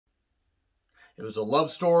It was a love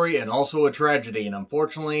story and also a tragedy, and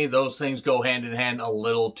unfortunately, those things go hand in hand a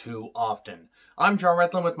little too often. I'm John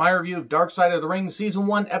Rethlin with my review of Dark Side of the Ring Season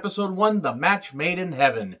 1, Episode 1, The Match Made in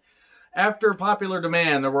Heaven. After popular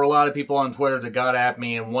demand, there were a lot of people on Twitter that got at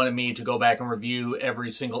me and wanted me to go back and review every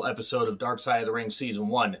single episode of Dark Side of the Ring Season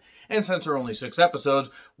 1. And since there are only 6 episodes,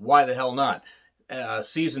 why the hell not?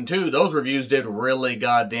 Season 2, those reviews did really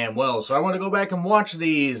goddamn well, so I want to go back and watch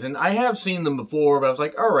these, and I have seen them before, but I was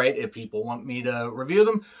like, alright, if people want me to review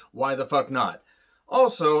them, why the fuck not?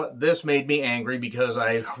 Also, this made me angry because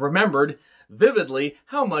I remembered vividly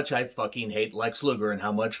how much I fucking hate Lex Luger and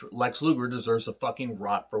how much Lex Luger deserves to fucking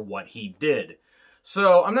rot for what he did.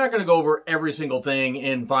 So, I'm not going to go over every single thing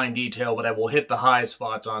in fine detail, but I will hit the high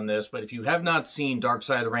spots on this. But if you have not seen Dark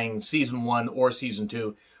Side of the Ring Season 1 or Season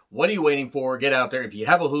 2, what are you waiting for? Get out there. If you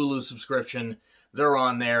have a Hulu subscription, they're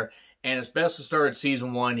on there. And it's best to start at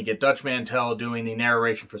Season 1. You get Dutch Mantel doing the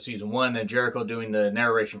narration for Season 1 and Jericho doing the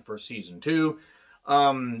narration for Season 2.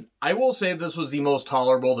 I will say this was the most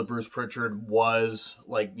tolerable that Bruce Pritchard was,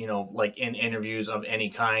 like in interviews of any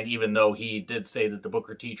kind, even though he did say that the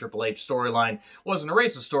Booker T Triple H storyline wasn't a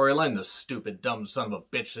racist storyline, the stupid, dumb son of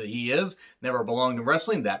a bitch that he is, never belonged in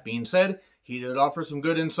wrestling. That being said, he did offer some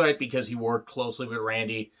good insight because he worked closely with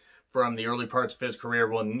Randy from the early parts of his career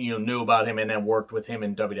when, knew about him and then worked with him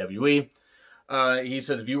in WWE. He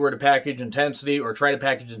says if you were to package intensity or try to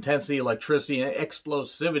package intensity, electricity, and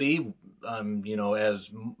explosivity, as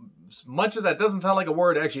much as that doesn't sound like a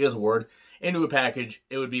word, it actually is a word, into a package,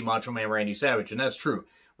 it would be Macho Man Randy Savage. And that's true.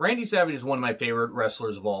 Randy Savage is one of my favorite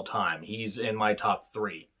wrestlers of all time. He's in my top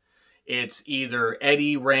 3. It's either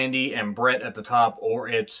Eddie, Randy, and Brett at the top, or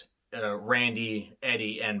it's Randy,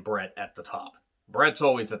 Eddie, and Brett at the top. Brett's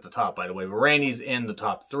always at the top, by the way, but Randy's in the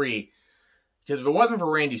top 3. Because if it wasn't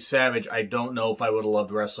for Randy Savage, I don't know if I would have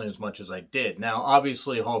loved wrestling as much as I did. Now,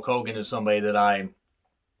 obviously, Hulk Hogan is somebody that I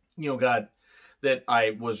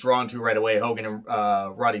was drawn to right away. Hogan and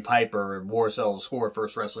Roddy Piper, War Cells Score,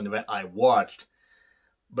 first wrestling event I watched.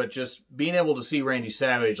 But just being able to see Randy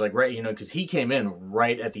Savage, because he came in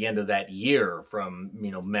right at the end of that year from,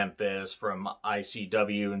 Memphis, from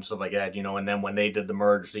ICW and stuff like that, and then when they did the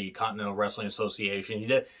merge, the Continental Wrestling Association,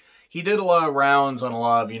 he did a lot of rounds on a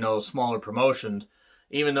lot of, smaller promotions,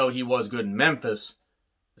 even though he was good in Memphis.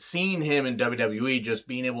 Seeing him in WWE, just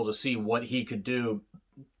being able to see what he could do,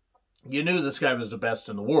 you knew this guy was the best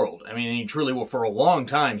in the world. I mean, he truly, for a long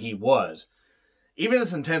time, he was. Even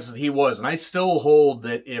as intense as he was, and I still hold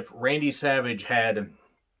that if Randy Savage I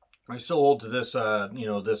still hold to this,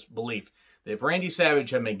 this belief, that if Randy Savage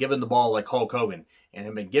had been given the ball like Hulk Hogan, and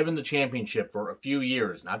had been given the championship for a few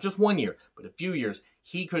years, not just 1 year, but a few years,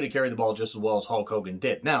 he could have carried the ball just as well as Hulk Hogan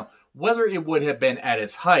did. Now, whether it would have been at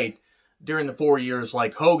its height during the 4 years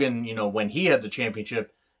like Hogan, when he had the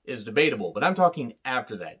championship, is debatable. But I'm talking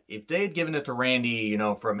after that. If they had given it to Randy,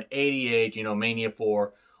 from 88, Mania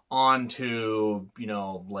 4, on to,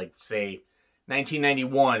 say,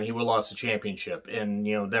 1991, he would have lost the championship and,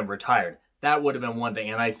 then retired. That would have been one thing,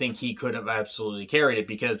 and I think he could have absolutely carried it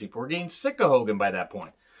because people were getting sick of Hogan by that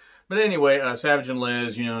point. But anyway, Savage and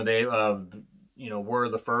Liz, they, were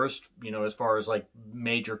the first, as far as,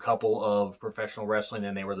 major couple of professional wrestling,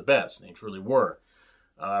 and they were the best. They truly were.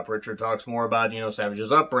 Pritchard talks more about,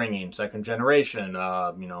 Savage's upbringing, second generation,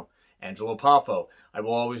 Angelo Poffo. I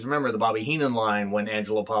will always remember the Bobby Heenan line when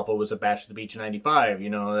Angelo Poffo was at Bash at the Beach in 95.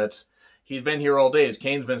 He's been here all day.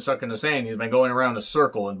 Kane's been stuck in the sand. He's been going around a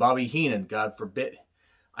circle. And Bobby Heenan, God forbid.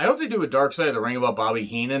 I hope they do a Dark Side of the Ring about Bobby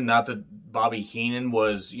Heenan. Not that Bobby Heenan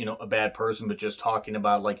was, a bad person, but just talking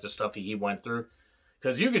about, the stuff that he went through.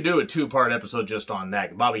 Because you could do a 2-part episode just on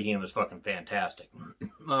that. Bobby Heenan was fucking fantastic.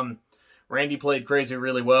 Randy played crazy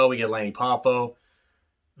really well. We get Lanny Poffo,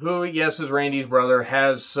 who, yes, is Randy's brother,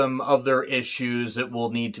 has some other issues that will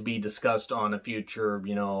need to be discussed on a future,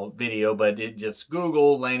 video, but just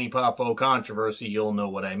Google Lanny Poffo controversy, you'll know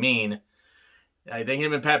what I mean. I think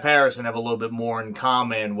him and Pat Patterson have a little bit more in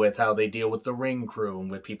common with how they deal with the ring crew and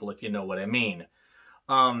with people, if you know what I mean.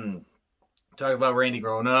 Talked about Randy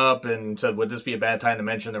growing up and said, would this be a bad time to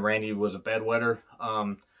mention that Randy was a bedwetter?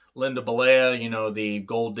 Linda Balea, the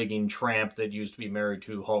gold-digging tramp that used to be married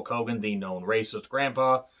to Hulk Hogan, the known racist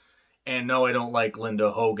grandpa. And no, I don't like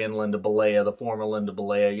Linda Hogan, Linda Balea, the former Linda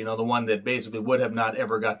Balea, the one that basically would have not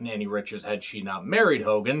ever gotten any riches had she not married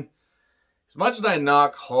Hogan. As much as I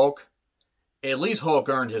knock Hulk, at least Hulk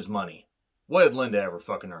earned his money. What did Linda ever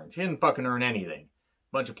fucking earn? She didn't fucking earn anything.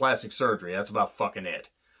 Bunch of plastic surgery, that's about fucking it.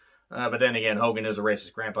 But then again, Hogan is a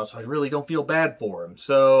racist grandpa, so I really don't feel bad for him.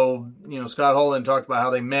 So, Scott Hall talked about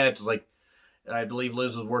how they met. It's like, I believe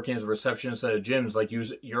Liz was working as a receptionist at a gym. It's like,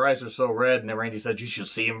 your eyes are so red. And then Randy said, you should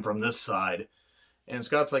see him from this side. And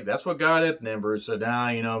Scott's like, that's what got it. And then Bruce said, nah,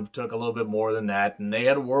 you know, took a little bit more than that. And they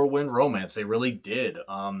had a whirlwind romance. They really did.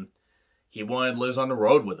 He wanted Liz on the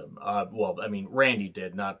road with him. Well, I mean, Randy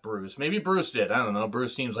did, not Bruce. Maybe Bruce did. I don't know.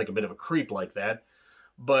 Bruce seems like a bit of a creep like that.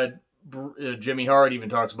 But Jimmy Hart even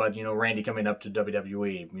talks about, you know, Randy coming up to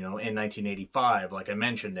WWE, you know, in 1985, like I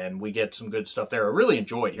mentioned, and we get some good stuff there. I really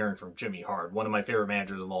enjoyed hearing from Jimmy Hart, one of my favorite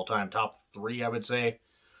managers of all time, top 3, I would say.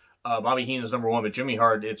 Bobby Heenan's number 1, but Jimmy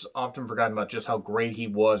Hart, it's often forgotten about just how great he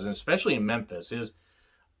was, and especially in Memphis.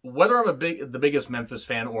 Whether I'm the biggest Memphis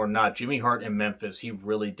fan or not, Jimmy Hart in Memphis, he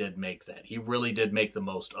really did make that. He really did make the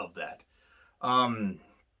most of that.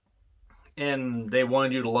 And they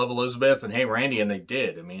wanted you to love Elizabeth and hey Randy, and they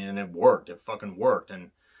did. I mean, and it worked. It fucking worked. And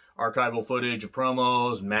archival footage of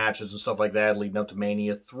promos, matches, and stuff like that leading up to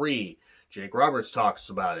Mania 3. Jake Roberts talks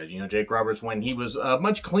about it. You know, Jake Roberts when he was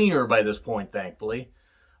much cleaner by this point, thankfully.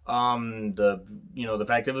 The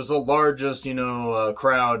fact it was the largest,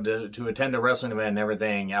 crowd to attend a wrestling event and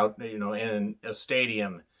everything out, in a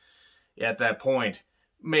stadium at that point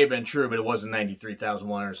may have been true, but it wasn't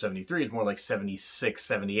 93,173. It's more like 76,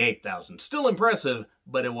 78,000. Still impressive,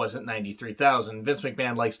 but it wasn't 93,000. Vince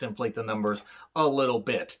McMahon likes to inflate the numbers a little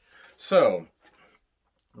bit. So,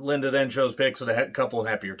 Linda then chose pics of a couple of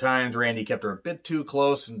happier times. Randy kept her a bit too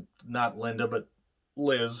close, and not Linda, but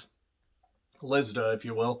Liz. Lizda, if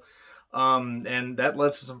you will. And that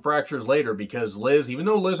led to some fractures later because Liz, even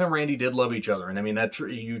though Liz and Randy did love each other, and I mean,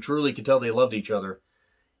 you truly could tell they loved each other,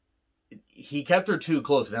 he kept her too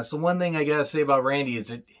close. And that's the one thing I gotta say about Randy is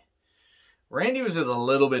that Randy was just a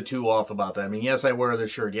little bit too off about that. I mean, yes, I wear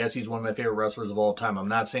this shirt. Yes, he's one of my favorite wrestlers of all time. I'm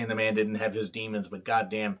not saying the man didn't have his demons, but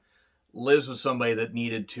goddamn, Liz was somebody that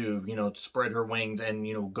needed to, spread her wings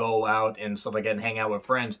and, go out and stuff like that and hang out with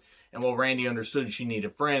friends. And while Randy understood she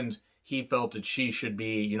needed friends, he felt that she should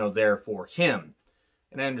be, there for him.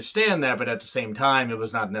 And I understand that, but at the same time, it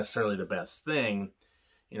was not necessarily the best thing,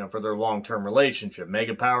 for their long-term relationship.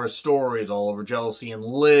 Mega Power's stories all over jealousy and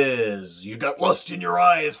Liz. You got lust in your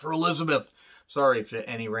eyes for Elizabeth. Sorry for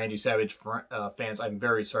any Randy Savage fans. I'm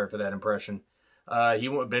very sorry for that impression. He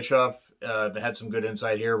went with Bischoff. Had some good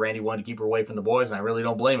insight here. Randy wanted to keep her away from the boys, and I really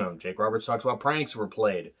don't blame him. Jake Roberts talks about pranks that were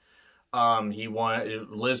played.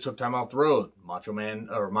 Liz took time off the road.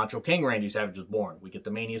 Macho King Randy Savage was born. We get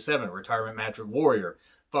the Mania 7 retirement match with Warrior.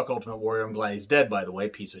 Fuck Ultimate Warrior. I'm glad he's dead, by the way.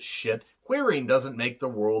 Piece of shit. Queering doesn't make the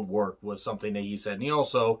world work was something that he said. And he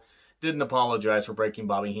also didn't apologize for breaking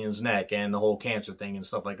Bobby Heenan's neck and the whole cancer thing and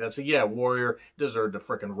stuff like that. So yeah, Warrior deserved to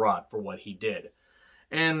frickin' rot for what he did.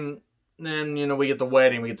 And then, we get the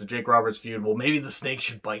wedding, we get the Jake Roberts feud. Well, maybe the snake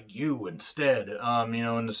should bite you instead.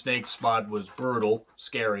 And the snake spot was brutal,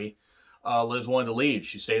 scary. Liz wanted to leave.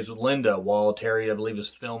 She stays with Linda while Terry, I believe, is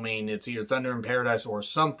filming It's Either Thunder in Paradise or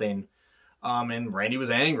something. And Randy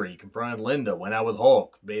was angry. He confronted Linda, went out with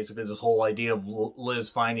Hulk. Basically, this whole idea of Liz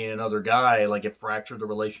finding another guy, like it fractured the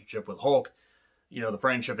relationship with Hulk. The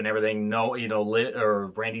friendship and everything.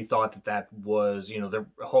 Randy thought that was, the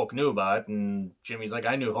Hulk knew about it. And Jimmy's like,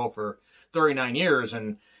 I knew Hulk for 39 years,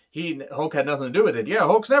 and Hulk had nothing to do with it. Yeah,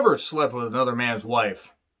 Hulk's never slept with another man's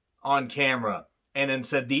wife on camera and then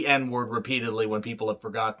said the N-word repeatedly when people have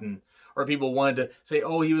forgotten, or people wanted to say,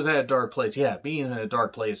 oh, he was at a dark place. Yeah, being in a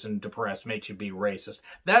dark place and depressed makes you be racist.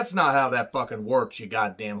 That's not how that fucking works, you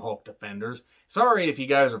goddamn Hulk defenders. Sorry if you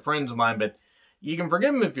guys are friends of mine, but you can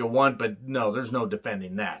forgive him if you want, but no, there's no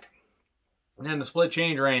defending that. And then the split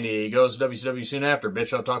change Randy. He goes to WCW soon after.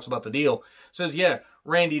 Bischoff talks about the deal. Says, yeah,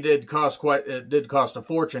 Randy did cost a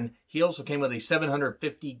fortune. He also came with a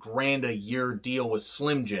 $750,000 a year deal with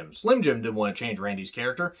Slim Jim. Slim Jim didn't want to change Randy's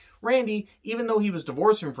character. Randy, even though he was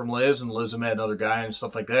divorcing from Liz and Liz met another guy and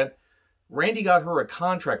stuff like that, Randy got her a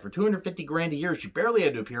contract for $250,000 a year. She barely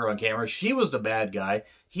had to appear on camera. She was the bad guy.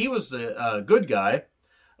 He was the good guy.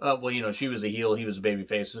 She was a heel, he was a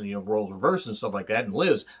babyface, and, roles reversed and stuff like that. And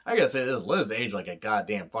Liz, I gotta say this, Liz aged like a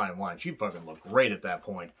goddamn fine wine. She fucking looked great at that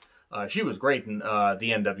point. She was great in the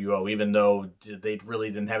NWO, even though they really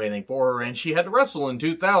didn't have anything for her, and she had to wrestle in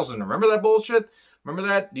 2000. Remember that bullshit? Remember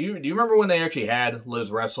that? Do you remember when they actually had Liz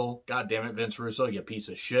wrestle? God damn it, Vince Russo, you piece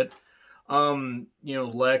of shit.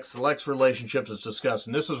 Lex relationships is discussed,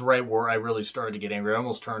 and this is right where I really started to get angry. I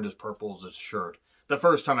almost turned as purple as his shirt the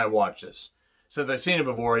first time I watched this. Since I've seen it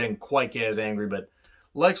before, I didn't quite get as angry, but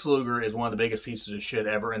Lex Luger is one of the biggest pieces of shit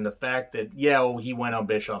ever, and the fact that, he went on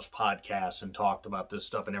Bischoff's podcast and talked about this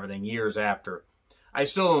stuff and everything years after, I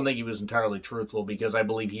still don't think he was entirely truthful, because I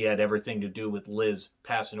believe he had everything to do with Liz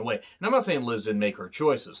passing away. And I'm not saying Liz didn't make her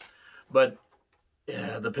choices, but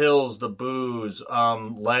the pills, the booze,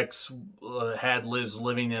 Lex had Liz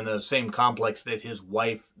living in the same complex that him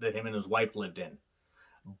and his wife lived in.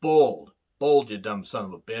 Bold. bold, you dumb son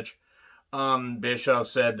of a bitch. Bischoff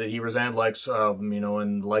said that he resented Lex,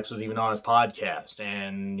 and Lex was even on his podcast,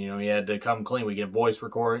 and, he had to come clean. We get voice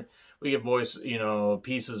recording,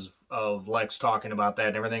 pieces of Lex talking about that,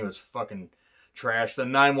 and everything was fucking trash. The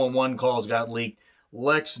 911 calls got leaked.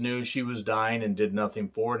 Lex knew she was dying and did nothing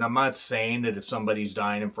for it. And I'm not saying that if somebody's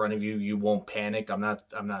dying in front of you, you won't panic. I'm not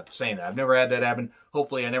saying that. I've never had that happen.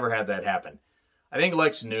 Hopefully I never had that happen. I think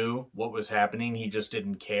Lex knew what was happening. He just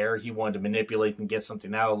didn't care. He wanted to manipulate and get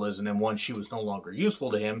something out of Liz. And then once she was no longer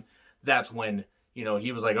useful to him, that's when,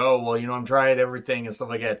 he was like, oh, well, I'm trying everything and stuff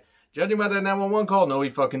like that. Judging by that 911 call, no, he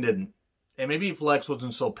fucking didn't. And maybe if Lex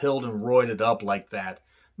wasn't so pilled and roided up like that,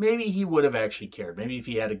 maybe he would have actually cared. Maybe if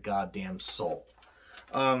he had a goddamn soul.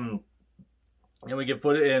 And we get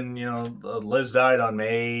footage, and, Liz died in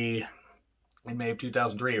May of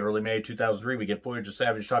 2003, early May of 2003. We get footage of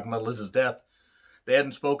Savage talking about Liz's death. They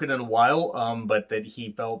hadn't spoken in a while, but that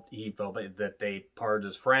he felt that they parted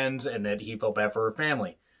as friends, and that he felt bad for her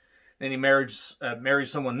family. Then he marries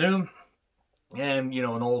someone new, and,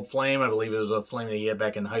 an old flame. I believe it was a flame that he had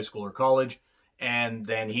back in high school or college. And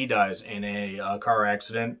then he dies in a car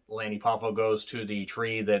accident. Lanny Poffo goes to the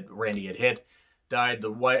tree that Randy had hit. Died.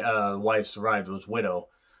 The wife survived, was widow.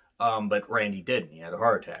 But Randy didn't. He had a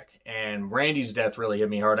heart attack. And Randy's death really hit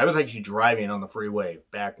me hard. I was actually driving on the freeway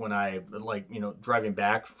back when driving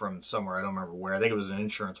back from somewhere. I don't remember where. I think it was an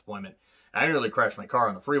insurance appointment. I nearly crashed my car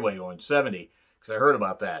on the freeway going 70 because I heard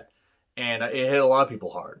about that. And it hit a lot of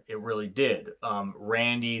people hard. It really did.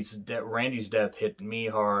 Randy's death hit me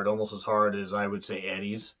hard, almost as hard as I would say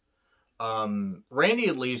Eddie's. Randy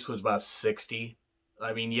at least was about 60.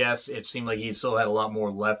 I mean, yes, it seemed like he still had a lot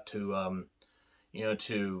more left to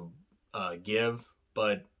give,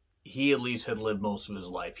 but he at least had lived most of his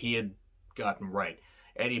life. He had gotten right.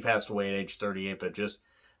 Eddie passed away at age 38, but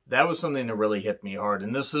that was something that really hit me hard.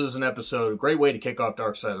 And this is an episode, a great way to kick off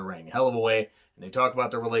Dark Side of the Ring. Hell of a way. And they talk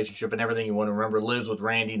about their relationship and everything. You want to remember Liz with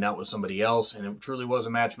Randy, not with somebody else. And it truly was a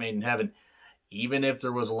match made in heaven, even if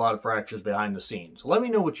there was a lot of fractures behind the scenes. Let me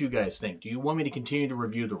know what you guys think. Do you want me to continue to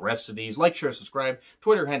review the rest of these? Like, share, subscribe.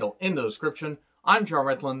 Twitter handle in the description. I'm John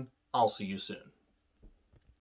Retland. I'll see you soon.